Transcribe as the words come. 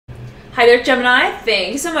Hi there, Gemini.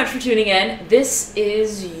 Thank you so much for tuning in. This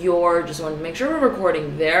is your, just wanted to make sure we're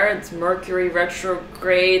recording there. It's Mercury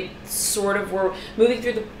retrograde, sort of. We're moving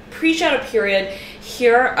through the pre-shadow period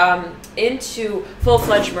here into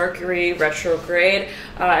full-fledged Mercury retrograde.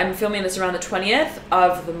 I'm filming this around the 20th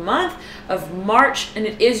of the month of March, and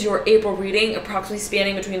it is your April reading, approximately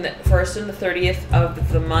spanning between the 1st and the 30th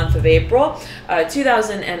of the month of April,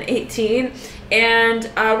 2018. And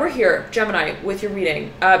we're here, Gemini, with your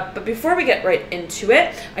reading. But before we get right into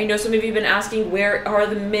it, I know some of you have been asking where are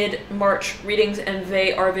the mid-March readings, and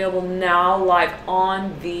they are available now live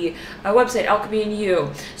on the website, Alchemy and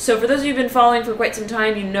You. So for those of you who've been following for quite some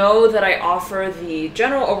time, you know that I offer the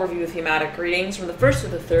general overview of thematic readings from the 1st to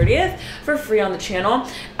the 30th for free on the channel,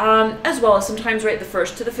 as well as sometimes right the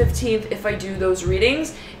 1st to the 15th if I do those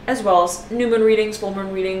readings, as well as new moon readings, full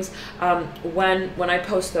moon readings, when I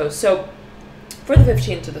post those. So for the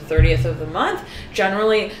 15th to the 30th of the month,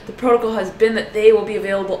 generally the protocol has been that they will be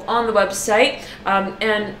available on the website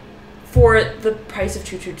and for the price of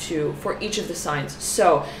 $222 for each of the signs.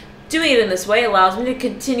 So doing it in this way allows me to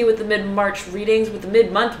continue with the mid-March readings, with the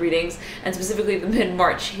mid-month readings, and specifically the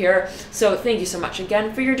mid-March here. So thank you so much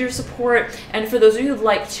again for your dear support. And for those of you who'd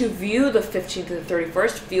like to view the 15th to the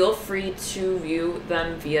 31st, feel free to view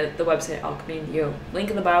them via the website Alchemy and You. Link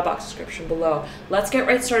in the bio box description below. Let's get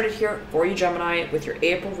right started here for you, Gemini, with your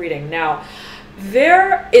April reading. Now,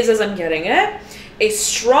 there is, as I'm getting it, a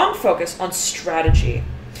strong focus on strategy.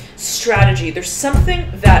 There's something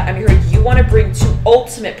that I'm hearing you want to bring to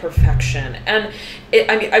ultimate perfection. And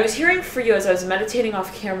I was hearing for you as I was meditating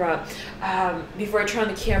off camera, before I turned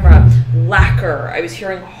on the camera, lacquer. I was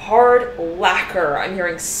hearing hard lacquer. I'm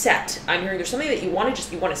hearing set. I'm hearing there's something that you want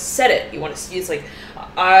to set it. You want to see, it's like,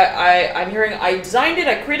 I'm hearing I designed it,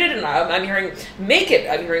 I created it, and I'm hearing make it.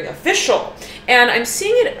 I'm hearing official. And I'm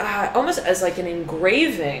seeing it almost as like an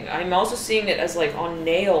engraving. I'm also seeing it as like on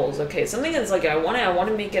nails. Okay, something that's like I want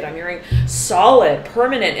to make it. I'm hearing solid,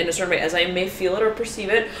 permanent in a certain way, as I may feel it or perceive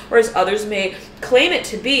it, or as others may claim it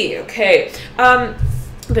to be. Okay,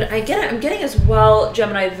 but I'm getting as well,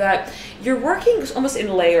 Gemini, that you're working almost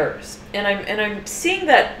in layers, and I'm seeing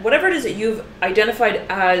that whatever it is that you've identified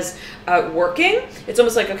as working, it's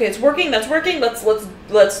almost like, okay, it's working, that's working.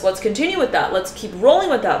 Let's continue with that. Let's keep rolling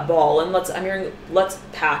with that ball, and I'm hearing let's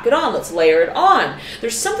pack it on. Let's layer it on.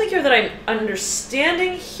 There's something here that I'm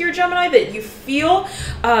understanding here, Gemini, that you feel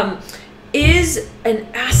is an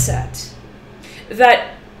asset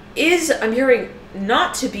that is, I'm hearing,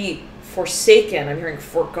 not to be forsaken. I'm hearing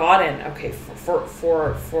forgotten. Okay,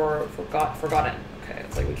 forgotten. Okay,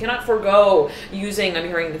 it's like we cannot forgo using, I'm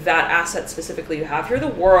hearing that asset specifically. You have here the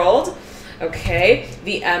World, okay,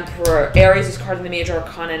 the Emperor, Aries is card in the Major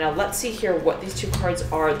Arcana. Now let's see here what these two cards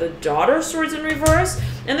are. The Daughter of Swords in reverse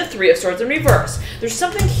and the Three of Swords in reverse. There's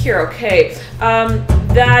something here, okay,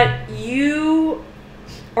 that you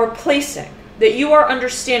are placing, that you are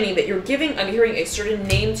understanding, that you're giving, I'm hearing a certain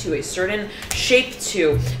name to, a certain shape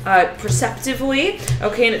to, perceptively,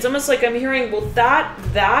 okay, and it's almost like I'm hearing, well, that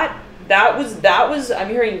was, I'm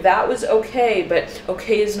hearing that was okay, but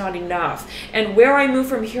okay is not enough. And where I move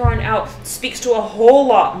from here on out speaks to a whole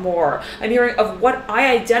lot more. I'm hearing of what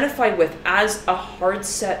I identify with as a hard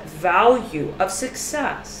set value of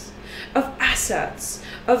success, of assets,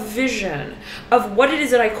 of vision, of what it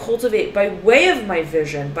is that I cultivate by way of my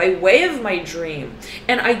vision, by way of my dream,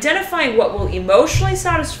 and identifying what will emotionally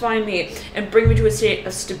satisfy me and bring me to a state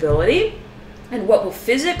of stability, and what will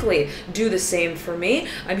physically do the same for me.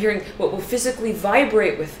 I'm hearing what will physically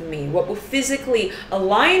vibrate with me, what will physically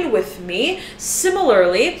align with me,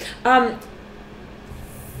 similarly,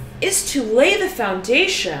 is to lay the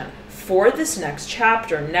foundation for this next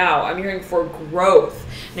chapter. Now, I'm hearing for growth.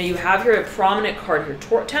 Now, you have here a prominent card here,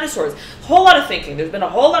 Ten of Swords. A whole lot of thinking. There's been a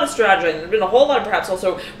whole lot of strategy. There's been a whole lot of perhaps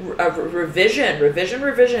also revision.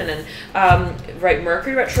 And right,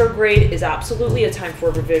 Mercury retrograde is absolutely a time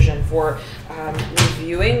for revision, for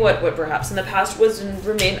reviewing what perhaps in the past was and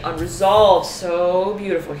remained unresolved. So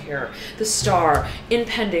beautiful here. The Star,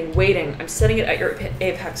 impending, waiting. I'm setting it at your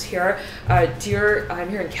apex here. Dear, I'm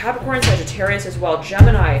hearing Capricorn, Sagittarius as well,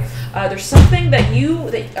 Gemini. There's something that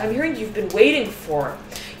I'm hearing you've been waiting for.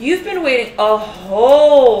 You've been waiting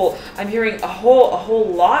I'm hearing a whole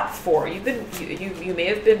lot for. You may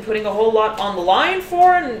have been putting a whole lot on the line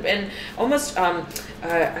for, and almost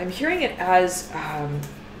I'm hearing it as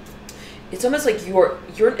it's almost like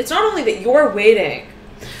it's not only that you're waiting.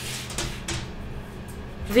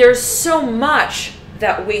 There's so much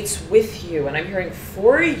that waits with you, and I'm hearing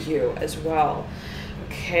for you as well.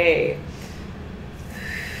 Okay.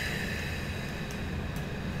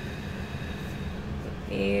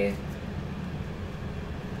 Let me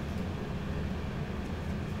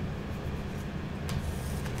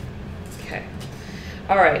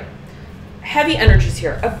All right. Heavy energies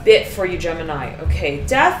here, a bit for you, Gemini. Okay,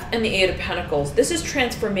 Death and the Eight of Pentacles. This is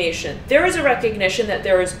transformation. There is a recognition that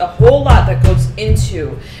there is a whole lot that goes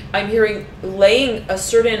into, I'm hearing, laying a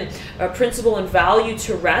certain principle and value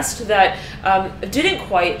to rest that didn't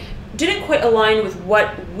quite align with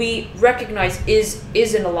what we recognize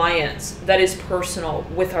is an alliance that is personal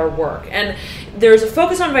with our work. And there's a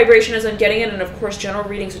focus on vibration as I'm getting it, and of course general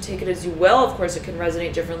readings, so take it as you will. Of course it can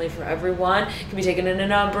resonate differently for everyone. It can be taken in a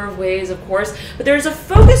number of ways, of course, but there's a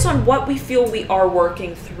focus on what we feel we are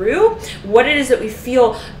working through, what it is that we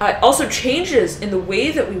feel also changes in the way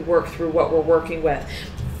that we work through what we're working with.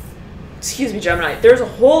 Excuse me, Gemini. There's a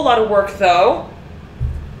whole lot of work though.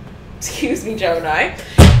 Excuse me, Gemini.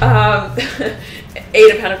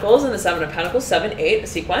 Eight of Pentacles and the Seven of Pentacles, 7-8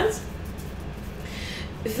 sequence,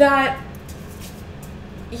 that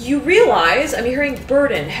you realize, I'm hearing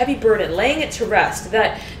burden, heavy burden, laying it to rest,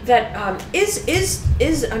 that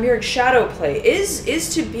is I'm hearing shadow play,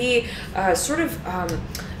 is to be sort of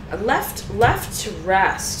left to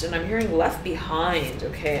rest, and I'm hearing left behind.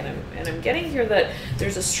 Okay, and I'm getting here that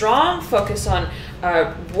there's a strong focus on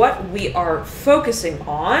what we are focusing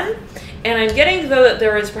on, and I'm getting though that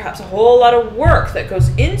there is perhaps a whole lot of work that goes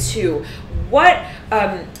into what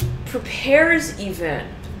prepares even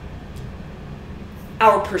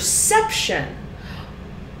our perception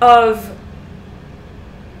of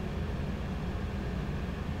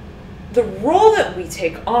the role that we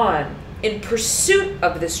take on in pursuit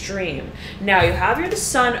of this dream. Now you have here the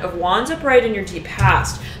Sun of Wands upright in your deep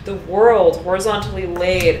past, the world horizontally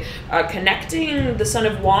laid, connecting the Sun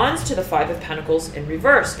of Wands to the Five of Pentacles in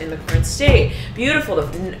reverse in the current state. Beautiful.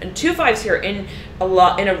 The two fives here in a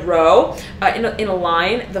row, in a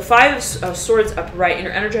line. The Five of Swords upright in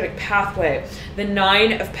your energetic pathway. The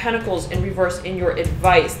Nine of Pentacles in reverse in your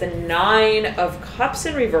advice. The Nine of Cups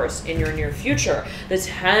in reverse in your near future. The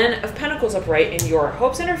Ten of Pentacles upright in your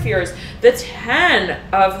hopes and your fears. The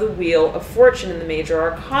 10 of the Wheel of Fortune in the major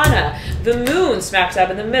arcana. The Moon smack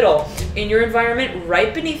dab in the middle. In your environment,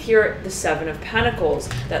 right beneath here, the Seven of Pentacles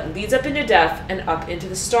that leads up into death and up into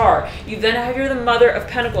the Star. You then have here the Mother of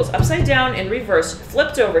Pentacles upside down in reverse,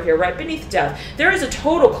 flipped over here, right beneath death. There is a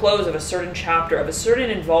total close of a certain chapter, of a certain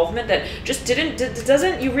involvement that just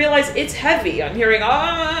doesn't, you realize it's heavy. I'm hearing, oh,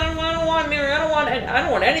 I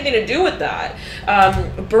don't want anything to do with that.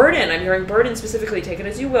 Burden, I'm hearing burden specifically, take it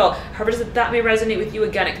as you will. However that may resonate with you,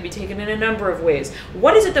 again, it can be taken in a number of ways.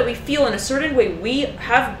 What is it that we feel in a certain way we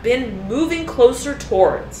have been moving closer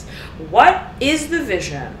towards? What is the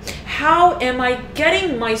vision? How am I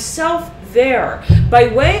getting myself there? By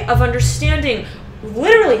way of understanding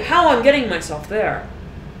literally how I'm getting myself there.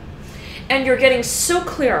 And you're getting so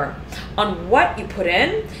clear on what you put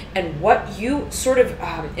in and what you sort of,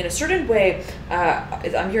 in a certain way,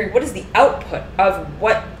 I'm hearing what is the output of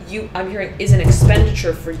what you, I'm hearing is an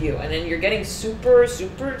expenditure for you. And then you're getting super,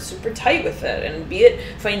 super, super tight with it. And be it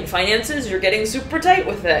finances, you're getting super tight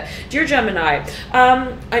with it. Dear Gemini,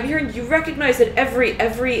 I'm hearing you recognize that every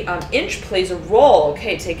inch plays a role.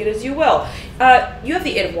 Okay, take it as you will. You have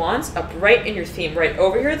the Eight of Wands upright in your theme. Right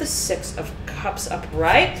over here, the Six of Cups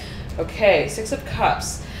upright. Okay, Six of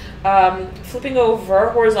Cups. Flipping over,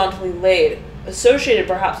 horizontally laid, associated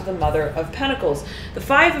perhaps with the Mother of Pentacles. The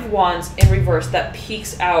Five of Wands in reverse that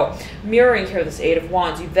peeks out, mirroring here this Eight of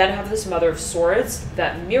Wands. You then have this Mother of Swords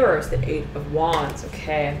that mirrors the Eight of Wands.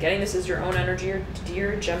 Okay, I'm getting this as your own energy,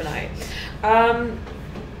 dear Gemini.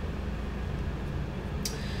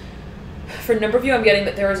 For a number of you, I'm getting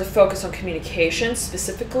that there is a focus on communication,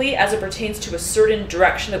 specifically as it pertains to a certain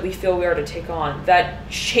direction that we feel we are to take on. That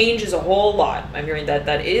changes a whole lot. I'm hearing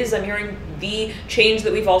I'm hearing the change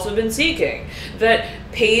that we've also been seeking. That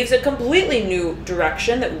paves a completely new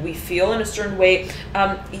direction that we feel in a certain way.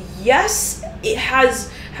 Yes, it has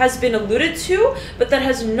been alluded to, but that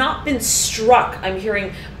has not been struck. I'm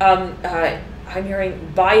hearing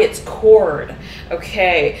by its cord.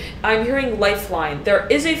 Okay, I'm hearing lifeline. There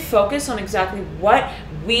is a focus on exactly what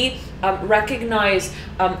we recognize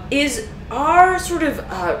is our sort of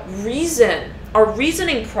our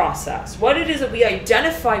reasoning process, what it is that we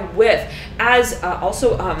identify with as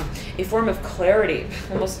also a form of clarity.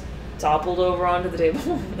 Almost toppled over onto the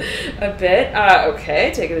table a bit.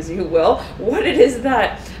 Okay, take it as you will. What it is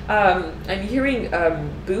that I'm hearing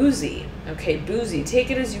boozy. Okay, boozy.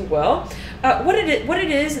 Take it as you will. What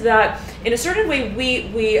it is that in a certain way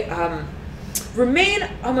we remain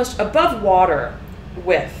almost above water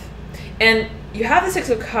with, and you have the Six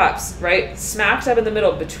of Cups, right, smacked up in the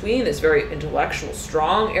middle between this very intellectual,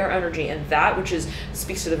 strong air energy and that which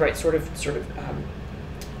speaks to the right sort of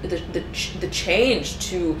the change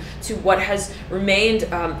to what has remained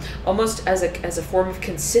almost as a form of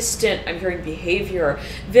consistent, I'm hearing, behavior.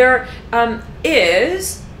 There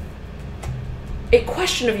is a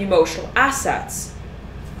question of emotional assets.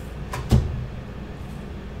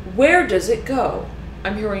 Where does it go?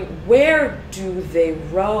 I'm hearing, where do they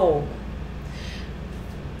roam?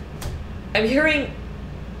 I'm hearing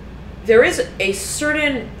there is a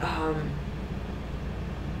certain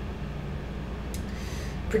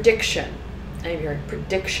prediction. I'm hearing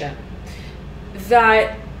prediction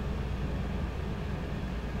that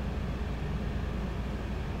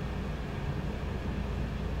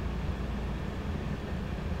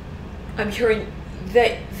I'm hearing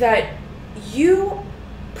that you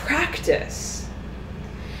practice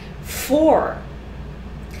for,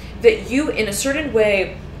 that you in a certain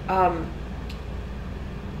way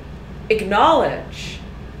acknowledge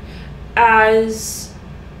as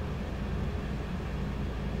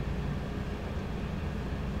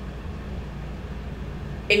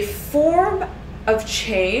a form of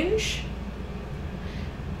change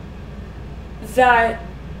that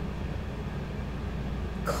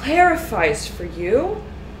clarifies for you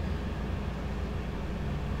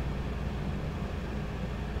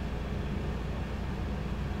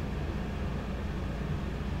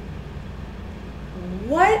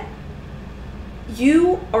what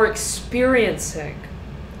you are experiencing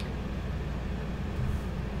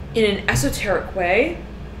in an esoteric way,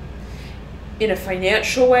 in a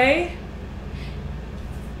financial way,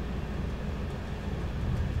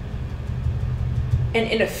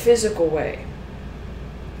 and in a physical way,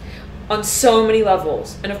 on so many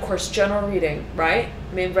levels. And of course, general reading, right,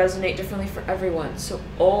 may resonate differently for everyone. So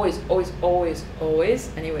always, always, always,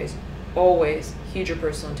 always, anyways, always heed your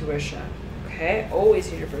personal intuition. Okay, always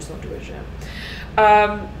heed your personal intuition.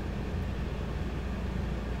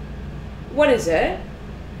 What is it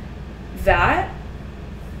that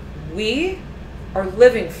we are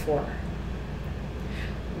living for?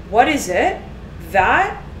 What is it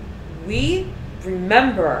that we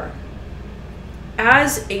remember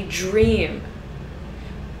as a dream?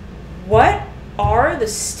 What are the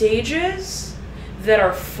stages that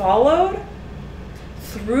are followed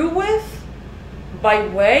through with by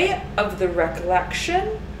way of the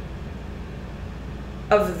recollection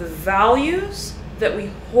of the values that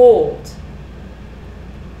we hold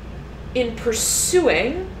in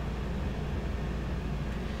pursuing,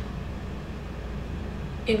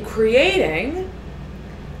 in creating,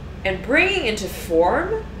 and bringing into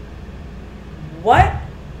form what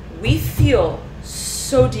we feel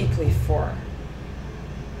so deeply for?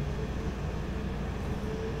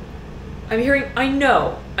 I'm hearing, I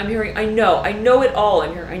know. I'm hearing, I know. I know it all.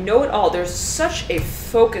 I'm hearing, I know it all. There's such a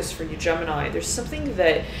focus for you, Gemini. There's something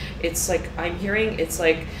that it's like, I'm hearing, it's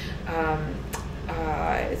like,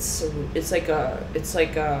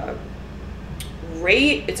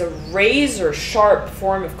 it's a razor sharp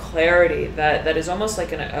form of clarity that is almost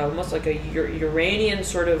like a Uranian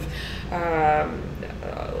sort of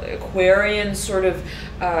Aquarian sort of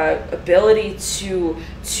ability to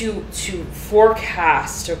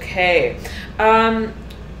forecast. Okay,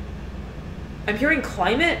 I'm hearing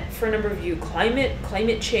climate for a number of you.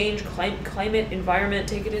 Climate change, climate, environment,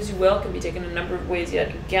 take it as you will, can be taken a number of ways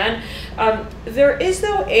yet again. There is,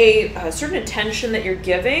 though, a certain attention that you're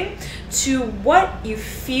giving to what you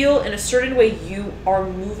feel in a certain way you are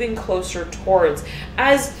moving closer towards.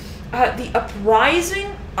 As the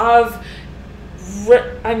uprising of,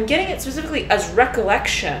 I'm getting it specifically as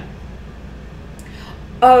recollection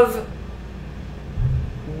of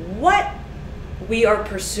what we are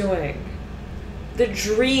pursuing. The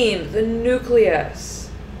dream, the nucleus.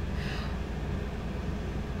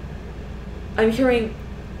 I'm hearing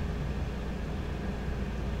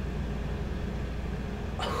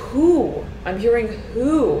who. I'm hearing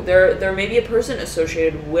who. There may be a person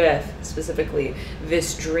associated with specifically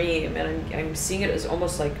this dream, and I'm seeing it as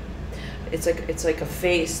almost like it's like a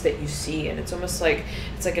face that you see, and it's almost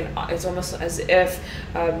as if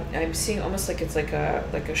I'm seeing almost like it's like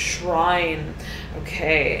a shrine.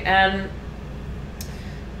 Okay, and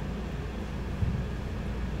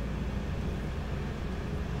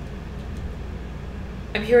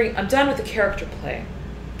I'm hearing, I'm done with the character play.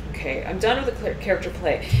 Okay, I'm done with the character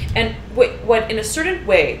play. And what in a certain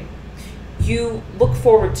way you look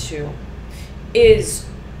forward to is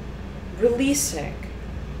releasing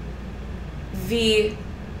the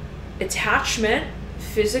attachment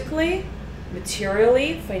physically,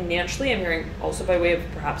 materially, financially, I'm hearing also by way of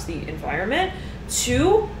perhaps the environment,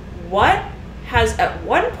 to what has at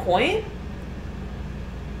one point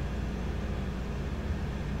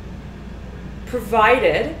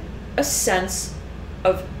provided a sense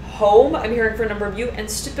of home, I'm hearing for a number of you, and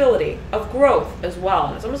stability, of growth as well.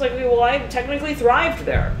 And it's almost like, well, I technically thrived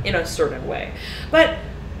there in a certain way. But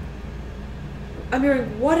I'm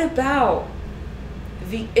hearing, what about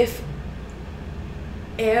the if,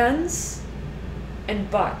 ands,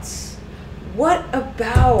 and buts? What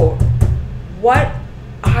about what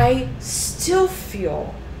I still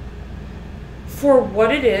feel for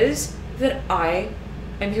what it is that I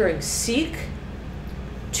am hearing seek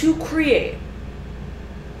to create,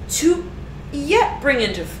 to yet bring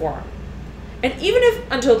into form? And even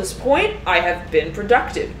if until this point I have been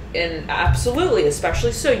productive, and absolutely,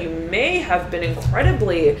 especially so, you may have been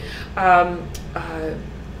incredibly, I'm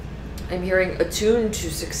hearing attuned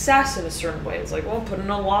to success in a certain way. It's like, well, put in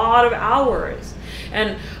a lot of hours.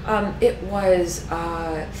 And it was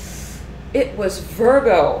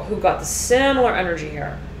Virgo who got the similar energy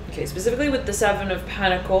here. Okay, specifically with the Seven of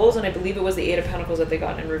Pentacles, and I believe it was the Eight of Pentacles that they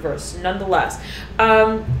got in reverse. Nonetheless,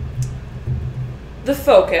 the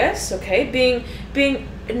focus, okay, being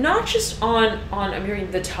not just on I'm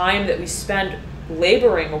hearing the time that we spend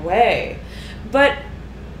laboring away, but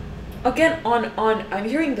again on I'm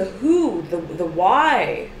hearing the who, the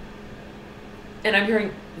why, and I'm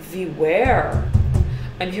hearing the where.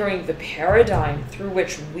 I'm hearing the paradigm through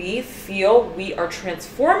which we feel we are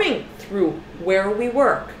transforming through where we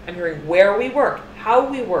work. I'm hearing where we work, how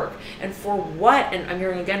we work, and for what, and I'm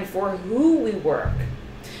hearing again for who we work.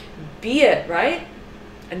 Be it, right?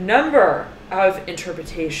 A number of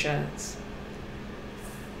interpretations.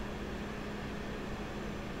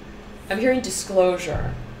 I'm hearing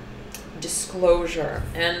disclosure,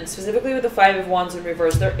 and specifically with the Five of Wands in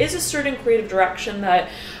reverse, there is a certain creative direction that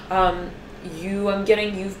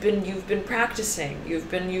you've been practicing, you've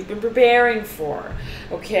been preparing for,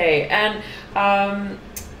 okay, and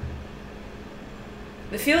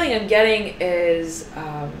the feeling I'm getting is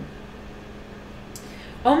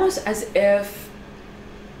almost as if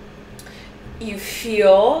you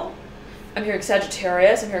feel, I'm hearing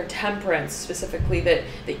Sagittarius, I'm hearing Temperance specifically,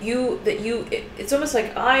 it's almost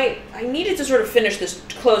like I needed to sort of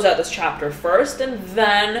close out this chapter first, and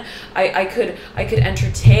then I could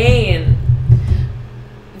entertain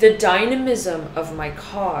the dynamism of my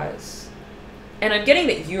cause. And I'm getting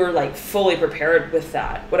that you're like fully prepared with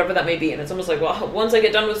that, whatever that may be. And it's almost like, well, once I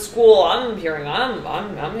get done with school, I'm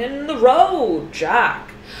hitting the road, Jack.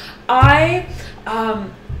 I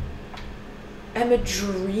am a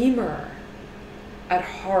dreamer at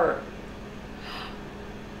heart.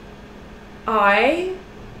 I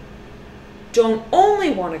don't only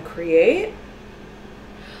want to create,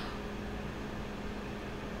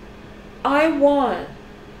 I want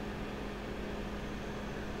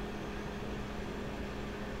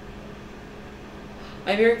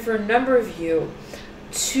I'm hearing for a number of you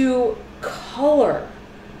to color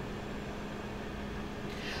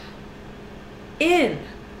in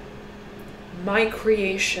my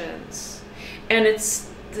creations. And it's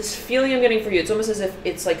this feeling I'm getting for you. It's almost as if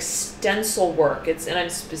it's like stencil work. And I'm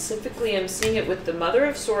seeing it with the Mother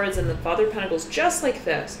of Swords and the Father of Pentacles, just like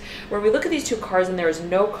this, where we look at these two cards and there is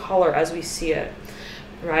no color as we see it,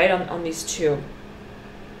 right? On these two.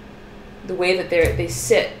 The way that they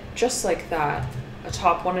sit just like that,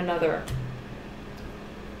 atop one another.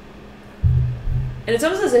 And it's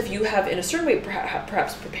almost as if you have, in a certain way,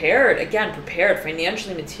 perhaps prepared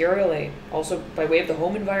financially, materially, also by way of the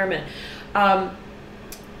home environment,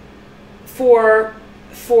 for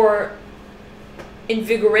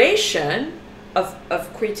invigoration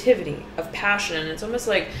of creativity, of passion. And it's almost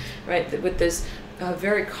like, right, with this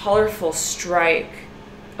very colorful strike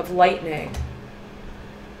of lightning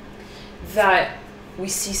that we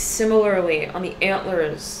see similarly on the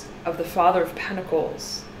antlers of the Father of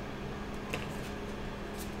Pentacles,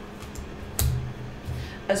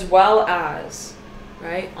 as well as,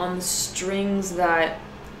 right, on the strings that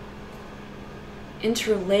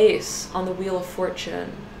interlace on the Wheel of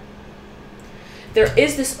Fortune. There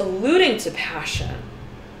is this alluding to passion,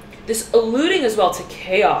 this alluding as well to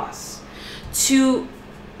chaos, to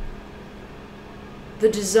the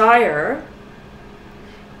desire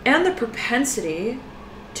and the propensity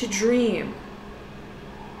to dream.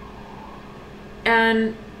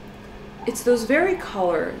 And it's those very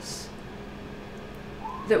colors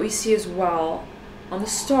that we see as well on the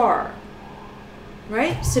star,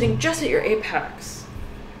 right? Sitting just at your apex.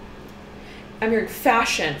 I'm hearing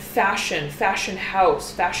fashion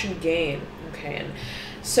house, fashion game, okay? And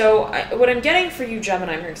so what I'm getting for you,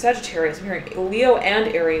 Gemini, I'm hearing Sagittarius, I'm hearing Leo and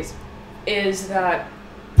Aries, is that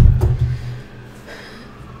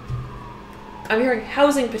I'm hearing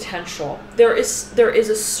housing potential. There is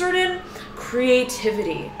a certain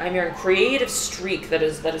creativity. I'm hearing creative streak that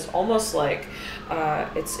is almost like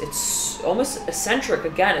it's almost eccentric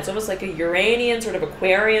again. It's almost like a Uranian sort of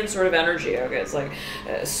Aquarian sort of energy. Okay, it's like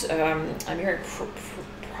I'm hearing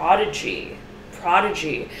prodigy.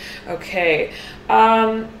 Okay,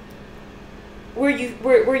 where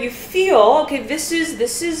you feel, okay, this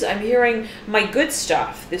is I'm hearing my good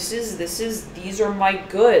stuff. These are my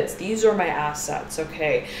goods. These are my assets.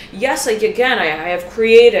 Okay, yes, like again, I have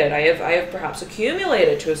created. I have perhaps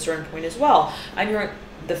accumulated to a certain point as well. I'm hearing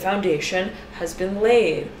the foundation has been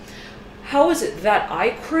laid. How is it that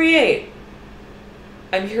I create?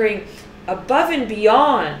 I'm hearing above and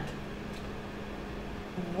beyond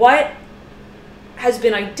what has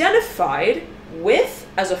been identified with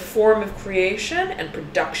as a form of creation and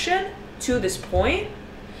production to this point,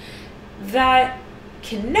 that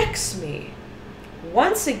connects me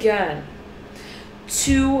once again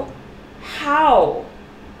to how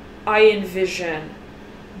I envision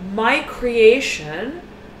my creation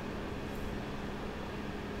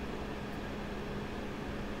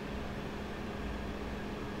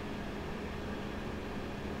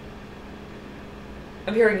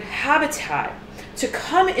I'm hearing habitat to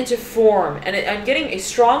come into form, and I'm getting a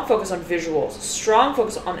strong focus on visuals, strong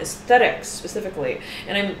focus on aesthetics specifically,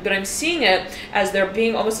 but I'm seeing it as there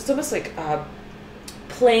being almost, it's almost like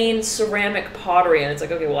plain ceramic pottery, and it's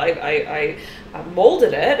like, okay, well, I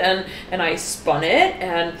molded it and I spun it,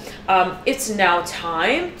 and it's now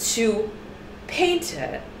time to paint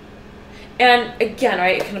it. And again,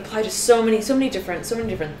 right, it can apply to so many different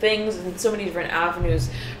things and so many different avenues,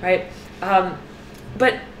 right?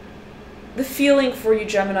 But the feeling for you,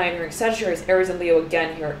 Gemini, and your Sagittarius, Aries, and Leo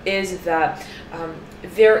again here is that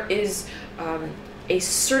there is a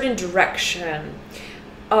certain direction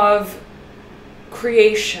of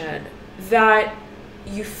creation that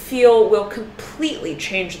you feel will completely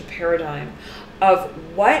change the paradigm of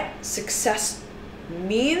what success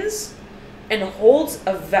means and holds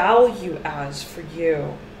a value as for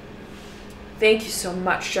you. Thank you so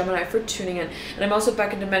much, Gemini, for tuning in. And I'm also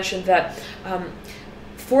back to mention that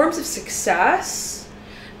forms of success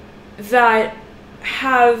that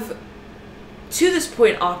have to this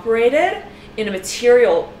point operated in a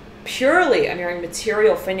material, purely, I'm hearing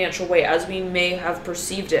material, financial way, as we may have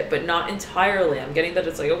perceived it, but not entirely. I'm getting that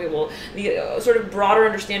it's like, okay, well, the sort of broader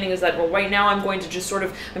understanding is that, well, right now I'm going to just sort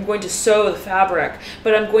of, I'm going to sew the fabric,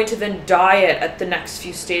 but I'm going to then dye it at the next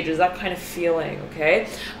few stages, that kind of feeling, okay?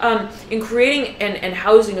 In creating and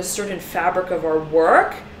housing a certain fabric of our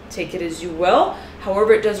work, take it as you will,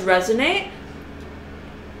 however it does resonate,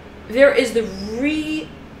 there is the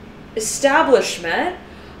re-establishment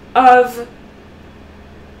of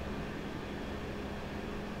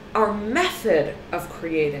our method of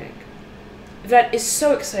creating that is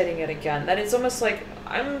so exciting yet again, that it's almost like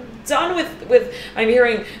I'm done with I'm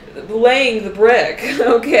hearing laying the brick,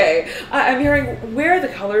 okay? I'm hearing wear the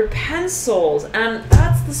colored pencils, and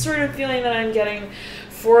that's the sort of feeling that I'm getting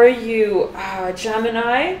for you,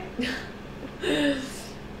 Gemini,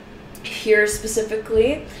 here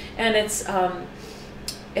specifically, and it's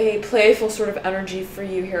a playful sort of energy for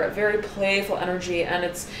you here, a very playful energy, and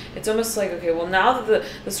it's almost like, okay, well, now that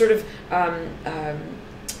the sort of I'm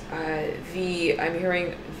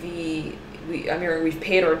hearing we've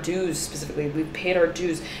paid our dues, specifically we've paid our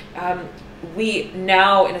dues, we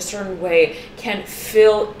now in a certain way can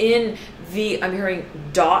fill in I'm hearing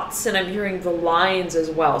dots, and I'm hearing the lines as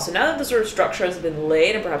well. So now that the sort of structure has been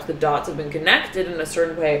laid and perhaps the dots have been connected in a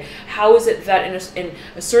certain way, how is it that in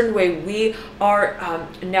a certain way we are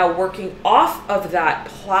now working off of that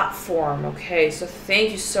platform? Okay, so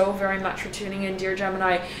thank you so very much for tuning in, dear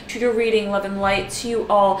Gemini, to your reading. Love and light to you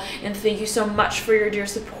all, and thank you so much for your dear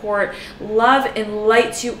support. Love and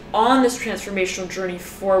light to you on this transformational journey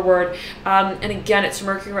forward. And again, it's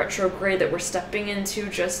Mercury retrograde that we're stepping into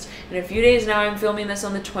just in a few days now. I'm filming this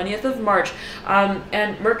on the 20th of March,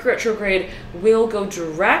 and Mercury retrograde will go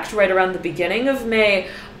direct right around the beginning of May.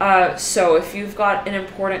 So if you've got an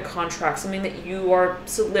important contract, something that you are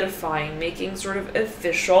solidifying, making sort of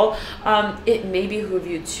official, it may behoove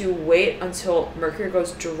you to wait until Mercury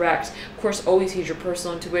goes direct. Of course, always heed your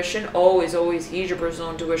personal intuition. Always heed your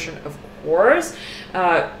personal intuition, of course.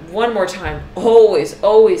 One more time,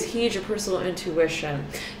 always heed your personal intuition.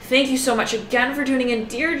 Thank you so much again for tuning in,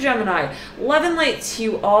 dear Gemini. Love and light to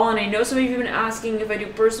you all, and I know some of you have been asking if I do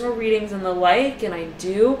personal readings and the like, and I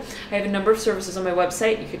do. I have a number of services on my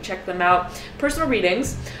website. You could check them out. Personal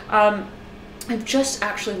readings. I've just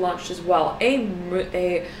actually launched as well a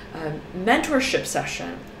mentorship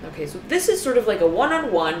session. Okay, so this is sort of like a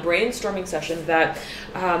one-on-one brainstorming session that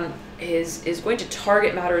is going to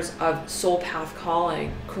target matters of soul path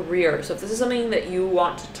calling, career. So if this is something that you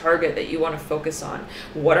want to target, that you want to focus on,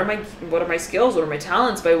 what are my skills, what are my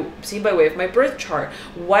talents seen by way of my birth chart?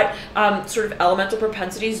 What sort of elemental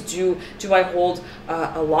propensities do I hold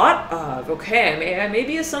a lot of? Okay, I may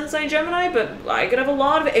be a sun sign Gemini, but I could have a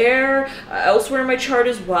lot of air elsewhere in my chart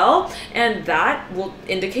as well, and that will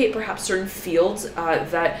indicate perhaps certain fields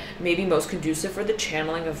that may be most conducive for the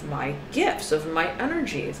channeling of my gifts, of my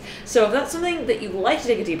energies. So if that's something that you'd like to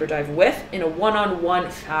take a deeper dive with in a one-on-one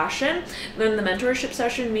fashion, then the mentorship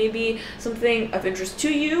session may be something of interest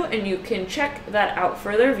to you, and you can check that out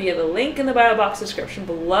further via the link in the bio box description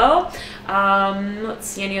below. Let's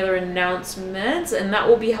see any other announcements, and that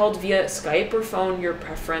will be held via Skype or phone, your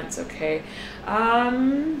preference, okay?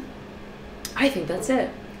 I think that's it.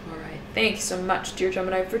 All right. Thank you so much, dear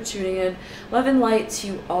Gemini, for tuning in. Love and light to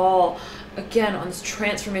you all, again, on this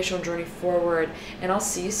transformational journey forward, and I'll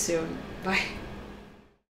see you soon. Bye.